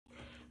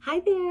Hi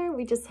there,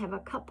 we just have a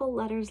couple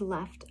letters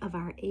left of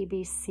our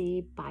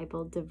ABC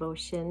Bible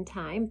devotion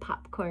time,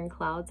 popcorn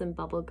clouds and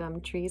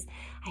bubblegum trees.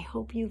 I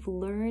hope you've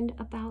learned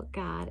about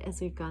God as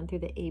we've gone through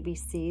the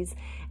ABCs,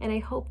 and I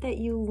hope that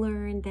you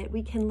learned that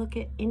we can look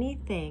at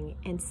anything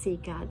and see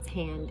God's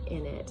hand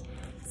in it.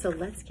 So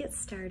let's get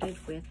started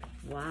with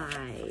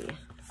Y.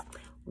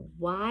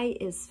 Y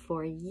is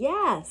for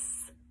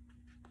yes.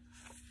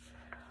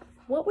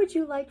 What would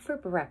you like for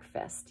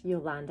breakfast?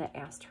 Yolanda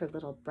asked her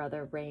little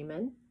brother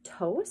Raymond.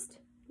 Toast?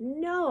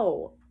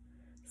 No,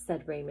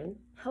 said Raymond.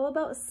 How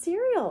about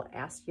cereal?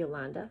 Asked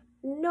Yolanda.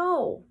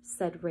 No,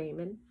 said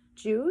Raymond.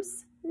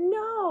 Juice?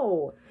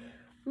 No.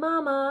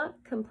 Mama,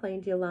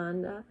 complained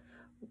Yolanda,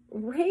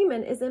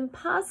 Raymond is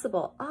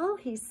impossible. All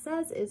he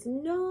says is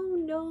no,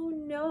 no,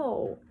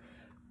 no.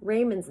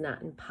 Raymond's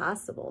not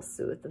impossible,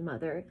 soothed the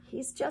mother.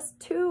 He's just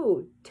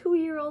two.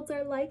 2-year-olds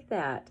are like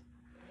that.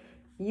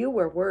 You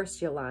were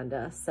worse,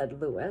 Yolanda, said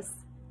Louis,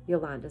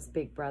 Yolanda's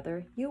big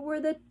brother. You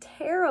were the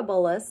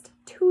terriblest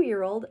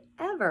 2-year-old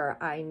ever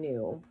I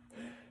knew.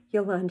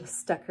 Yolanda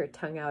stuck her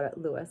tongue out at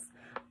Louis.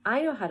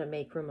 I know how to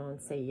make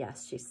Ramon say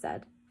yes, she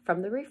said.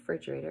 From the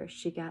refrigerator,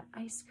 she got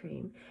ice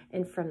cream,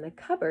 and from the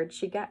cupboard,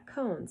 she got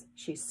cones.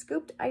 She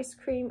scooped ice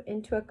cream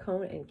into a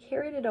cone and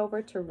carried it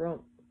over to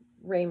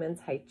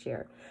Raymond's high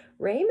chair.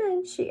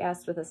 Raymond, she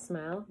asked with a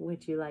smile,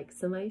 would you like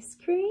some ice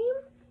cream?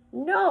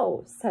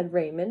 No, said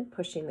Raymond,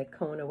 pushing the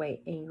cone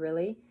away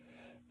angrily.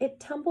 It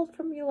tumbled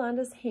from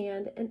Yolanda's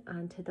hand and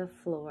onto the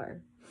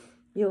floor.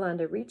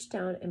 Yolanda reached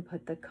down and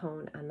put the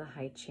cone on the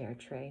high chair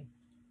tray.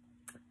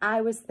 I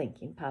was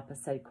thinking, Papa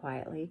said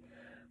quietly.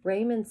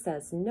 Raymond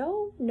says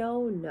no,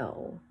 no,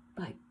 no,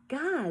 but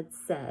God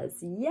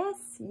says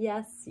yes,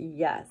 yes,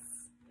 yes.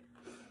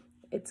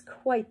 It's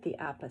quite the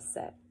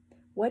opposite.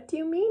 What do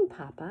you mean,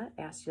 Papa?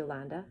 Asked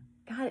Yolanda.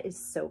 God is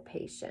so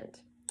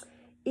patient.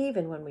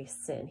 Even when we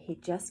sin, he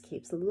just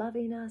keeps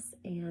loving us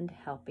and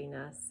helping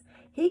us.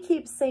 He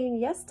keeps saying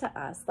yes to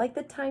us, like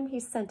the time he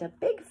sent a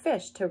big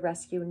fish to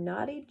rescue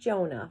naughty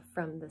Jonah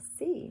from the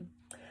sea.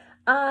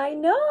 I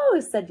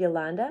know, said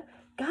Yolanda.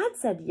 God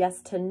said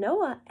yes to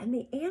Noah and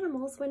the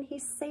animals when he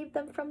saved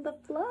them from the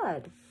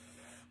flood.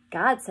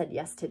 God said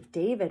yes to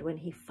David when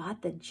he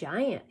fought the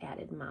giant,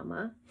 added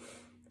Mama.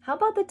 How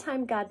about the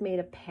time God made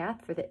a path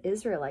for the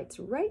Israelites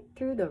right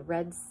through the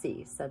Red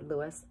Sea, said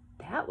Louis.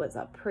 That was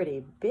a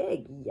pretty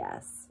big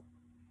yes.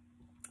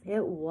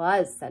 It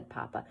was, said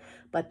Papa,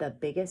 but the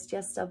biggest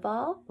yes of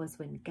all was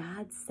when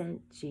God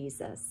sent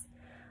Jesus.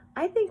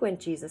 I think when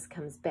Jesus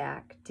comes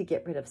back to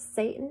get rid of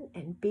Satan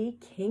and be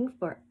king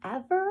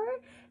forever,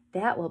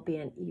 that will be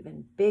an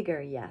even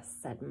bigger yes,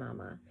 said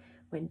Mama.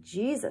 When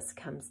Jesus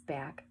comes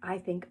back, I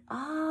think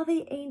all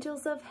the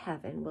angels of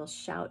heaven will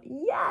shout,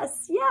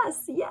 yes,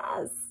 yes,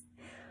 yes.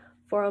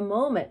 For a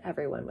moment,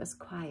 everyone was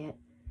quiet.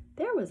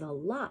 There was a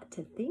lot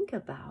to think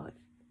about.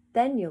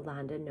 Then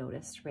Yolanda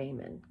noticed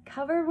Raymond,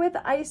 covered with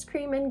ice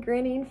cream and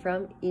grinning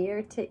from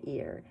ear to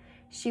ear.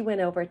 She went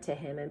over to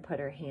him and put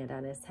her hand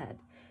on his head.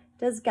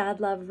 Does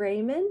God love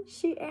Raymond?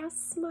 She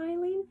asked,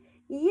 smiling.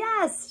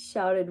 Yes,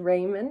 shouted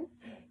Raymond.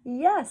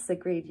 Yes,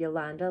 agreed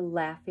Yolanda,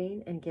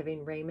 laughing and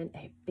giving Raymond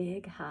a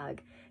big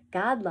hug.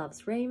 God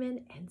loves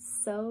Raymond, and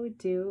so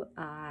do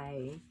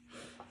I.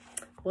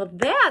 Well,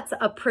 that's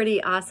a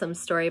pretty awesome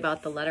story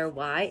about the letter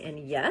Y, and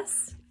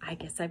yes, I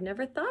guess I've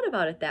never thought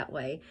about it that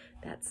way.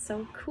 That's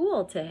so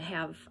cool to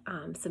have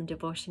some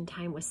devotion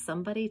time with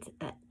somebody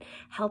that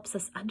helps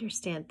us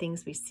understand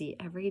things we see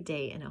every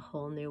day in a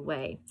whole new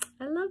way.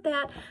 I love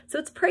that. So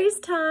it's praise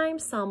time,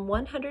 Psalm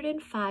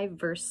 105,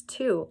 verse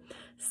 2.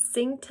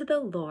 Sing to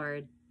the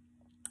Lord.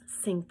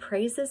 Sing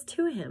praises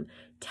to him.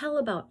 Tell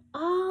about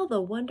all the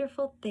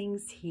wonderful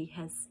things he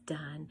has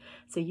done.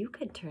 So you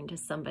could turn to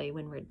somebody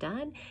when we're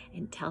done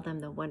and tell them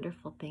the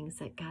wonderful things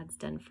that God's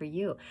done for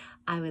you.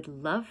 I would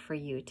love for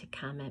you to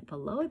comment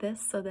below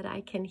this so that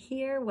I can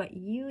hear what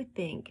you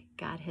think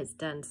God has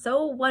done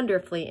so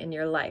wonderfully in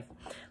your life.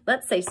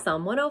 Let's say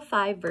Psalm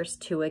 105, verse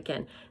 2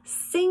 again.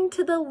 Sing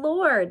to the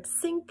Lord.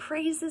 Sing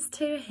praises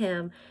to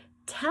him.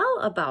 Tell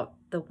about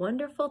the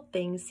wonderful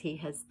things he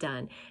has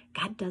done.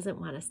 God doesn't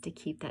want us to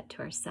keep that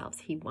to ourselves.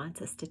 He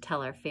wants us to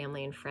tell our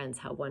family and friends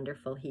how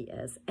wonderful he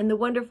is and the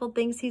wonderful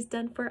things he's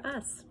done for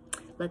us.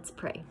 Let's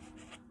pray.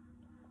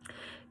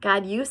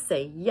 God, you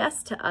say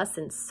yes to us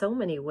in so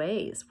many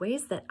ways,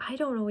 ways that I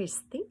don't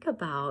always think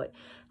about.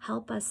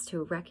 Help us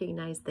to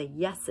recognize the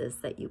yeses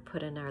that you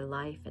put in our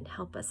life and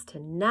help us to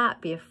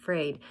not be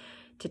afraid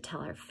to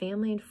tell our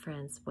family and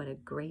friends what a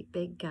great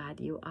big God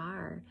you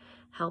are.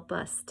 Help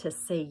us to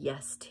say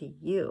yes to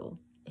you.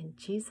 In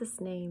Jesus'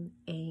 name,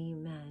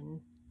 amen.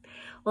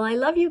 Well, I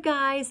love you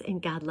guys,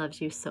 and God loves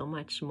you so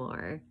much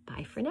more.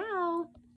 Bye for now.